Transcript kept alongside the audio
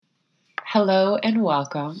Hello and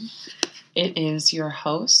welcome. It is your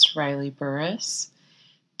host, Riley Burris.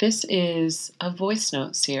 This is a voice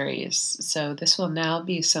note series, so this will now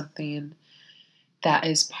be something that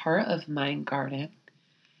is part of Mind Garden.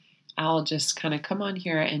 I'll just kind of come on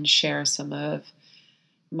here and share some of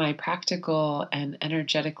my practical and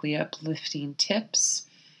energetically uplifting tips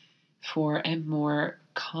for a more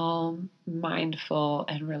calm, mindful,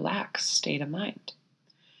 and relaxed state of mind.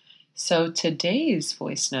 So today's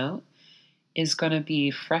voice note is going to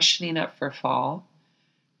be freshening up for fall,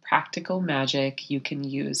 practical magic you can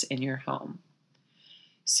use in your home.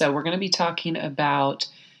 So we're going to be talking about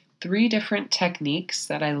 3 different techniques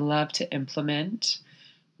that I love to implement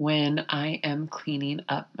when I am cleaning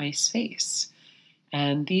up my space.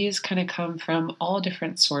 And these kind of come from all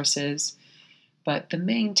different sources, but the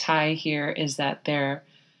main tie here is that they're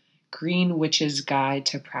Green Witch's Guide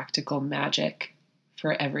to Practical Magic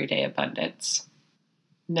for Everyday Abundance.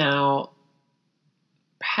 Now,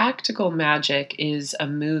 Practical Magic is a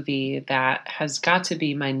movie that has got to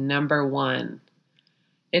be my number one.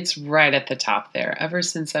 It's right at the top there. Ever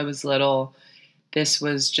since I was little, this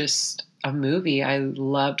was just a movie I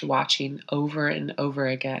loved watching over and over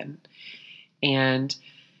again. And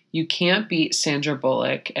you can't beat Sandra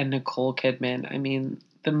Bullock and Nicole Kidman. I mean,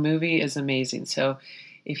 the movie is amazing. So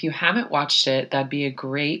if you haven't watched it, that'd be a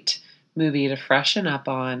great movie to freshen up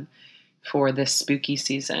on for this spooky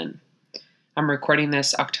season. I'm recording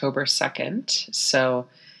this October 2nd, so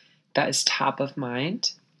that is top of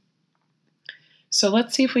mind. So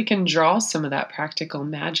let's see if we can draw some of that practical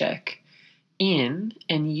magic in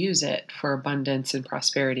and use it for abundance and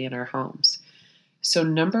prosperity in our homes. So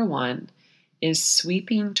number 1 is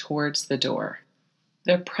sweeping towards the door.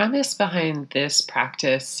 The premise behind this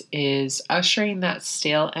practice is ushering that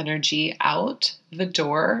stale energy out the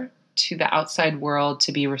door to the outside world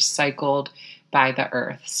to be recycled by the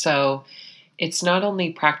earth. So it's not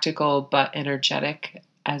only practical, but energetic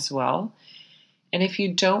as well. And if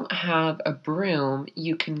you don't have a broom,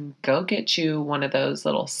 you can go get you one of those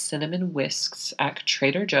little cinnamon whisks at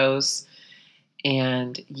Trader Joe's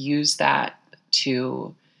and use that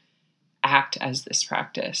to act as this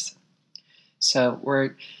practice. So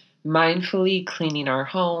we're mindfully cleaning our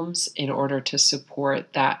homes in order to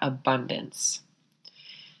support that abundance.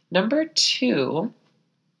 Number 2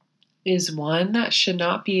 is one that should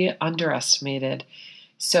not be underestimated.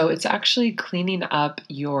 So it's actually cleaning up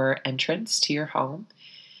your entrance to your home.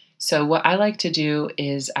 So what I like to do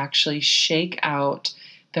is actually shake out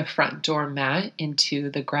the front door mat into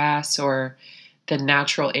the grass or the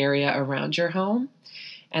natural area around your home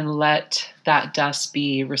and let that dust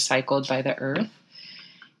be recycled by the earth,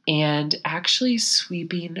 and actually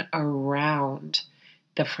sweeping around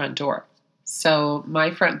the front door. So my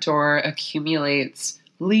front door accumulates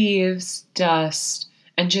leaves, dust,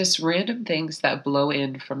 and just random things that blow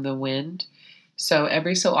in from the wind. So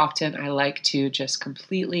every so often I like to just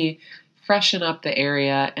completely freshen up the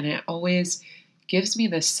area, and it always gives me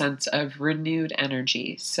this sense of renewed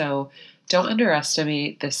energy. So don't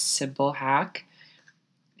underestimate this simple hack.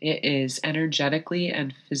 It is energetically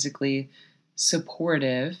and physically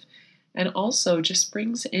supportive, and also just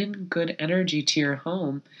brings in good energy to your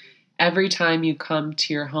home. Every time you come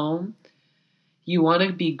to your home, you want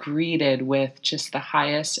to be greeted with just the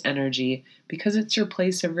highest energy because it's your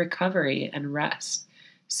place of recovery and rest.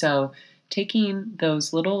 So taking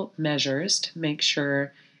those little measures to make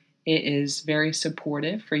sure it is very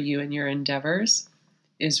supportive for you and your endeavors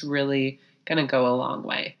is really going to go a long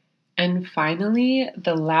way. And finally,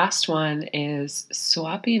 the last one is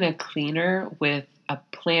swapping a cleaner with a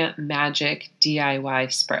Plant Magic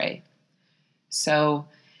DIY spray. So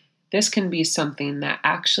this can be something that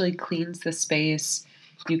actually cleans the space.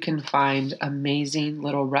 You can find amazing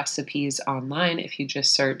little recipes online if you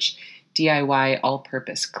just search DIY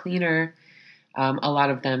all-purpose cleaner. A lot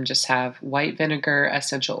of them just have white vinegar,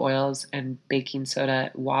 essential oils, and baking soda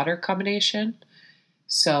water combination.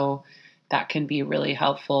 So that can be really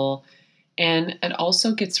helpful. And it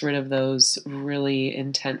also gets rid of those really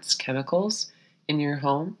intense chemicals in your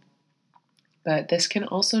home. But this can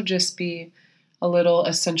also just be a little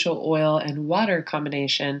essential oil and water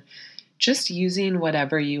combination. Just using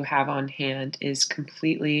whatever you have on hand is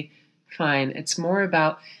completely fine. It's more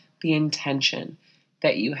about the intention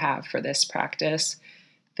that you have for this practice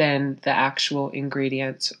than the actual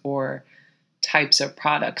ingredients or types of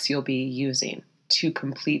products you'll be using to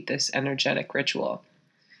complete this energetic ritual.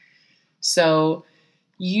 So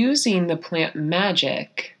using the Plant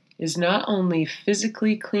Magic is not only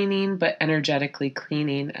physically cleaning, but energetically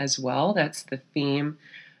cleaning as well. That's the theme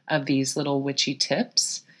of these little witchy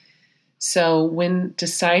tips. So when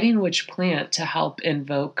deciding which plant to help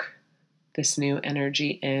invoke this new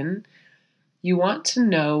energy in, you want to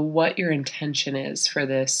know what your intention is for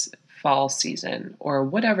this fall season or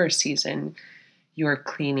whatever season you're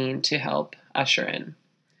cleaning to help usher in.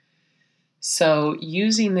 So,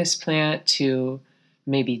 using this plant to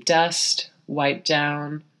maybe dust, wipe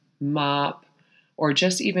down, mop, or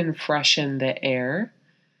just even freshen the air,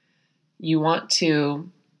 you want to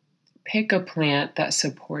pick a plant that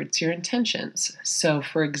supports your intentions. So,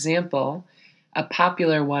 for example, a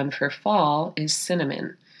popular one for fall is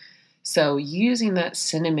cinnamon. So, using that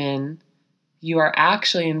cinnamon, you are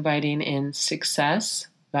actually inviting in success,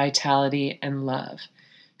 vitality, and love.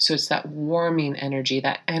 So, it's that warming energy,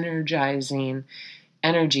 that energizing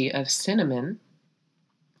energy of cinnamon,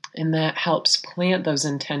 and that helps plant those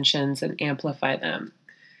intentions and amplify them.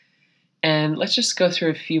 And let's just go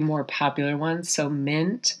through a few more popular ones. So,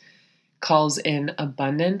 mint calls in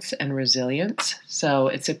abundance and resilience. So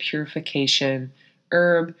it's a purification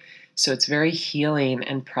herb. So it's very healing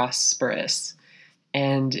and prosperous.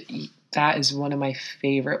 And that is one of my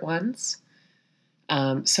favorite ones.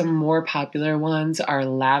 Some more popular ones are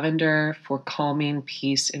lavender for calming,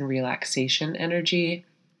 peace, and relaxation energy.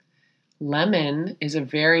 Lemon is a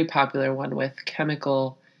very popular one with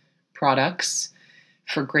chemical products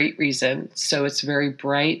for great reason. So it's very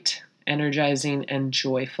bright, energizing, and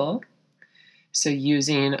joyful. So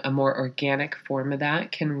using a more organic form of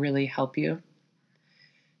that can really help you.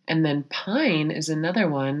 And then pine is another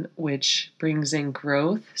one which brings in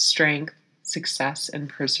growth, strength, success, and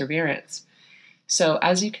perseverance. So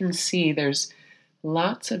as you can see, there's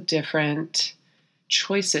lots of different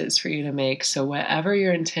choices for you to make. So whatever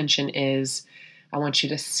your intention is, I want you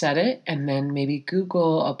to set it and then maybe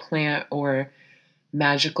Google a plant or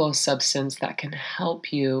magical substance that can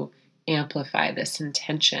help you amplify this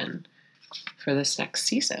intention for this next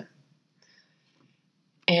season.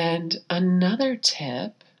 And another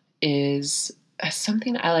tip is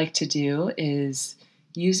something I like to do is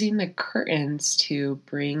using the curtains to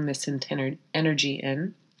bring this energy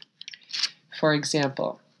in. For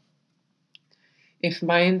example, if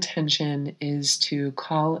my intention is to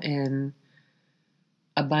call in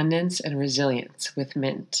abundance and resilience with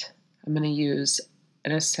mint, I'm going to use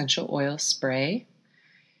an essential oil spray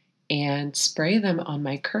and spray them on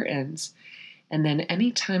my curtains. And then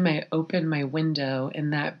anytime I open my window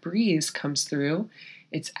and that breeze comes through,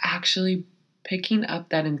 it's actually picking up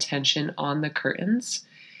that intention on the curtains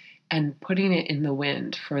and putting it in the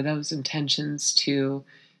wind for those intentions to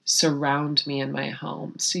surround me in my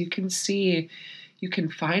home. So you can see, you can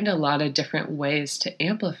find a lot of different ways to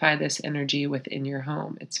amplify this energy within your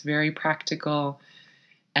home. It's very practical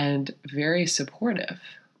and very supportive.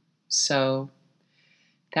 So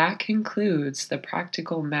that concludes the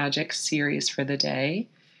Practical Magic series for the day.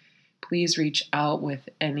 Please reach out with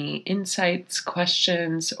any insights,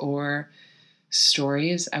 questions, or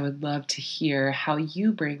stories. I would love to hear how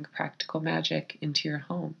you bring practical magic into your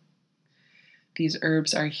home. These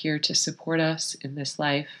herbs are here to support us in this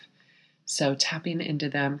life, so tapping into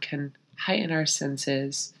them can heighten our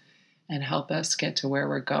senses and help us get to where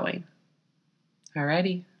we're going.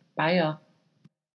 Alrighty, bye y'all.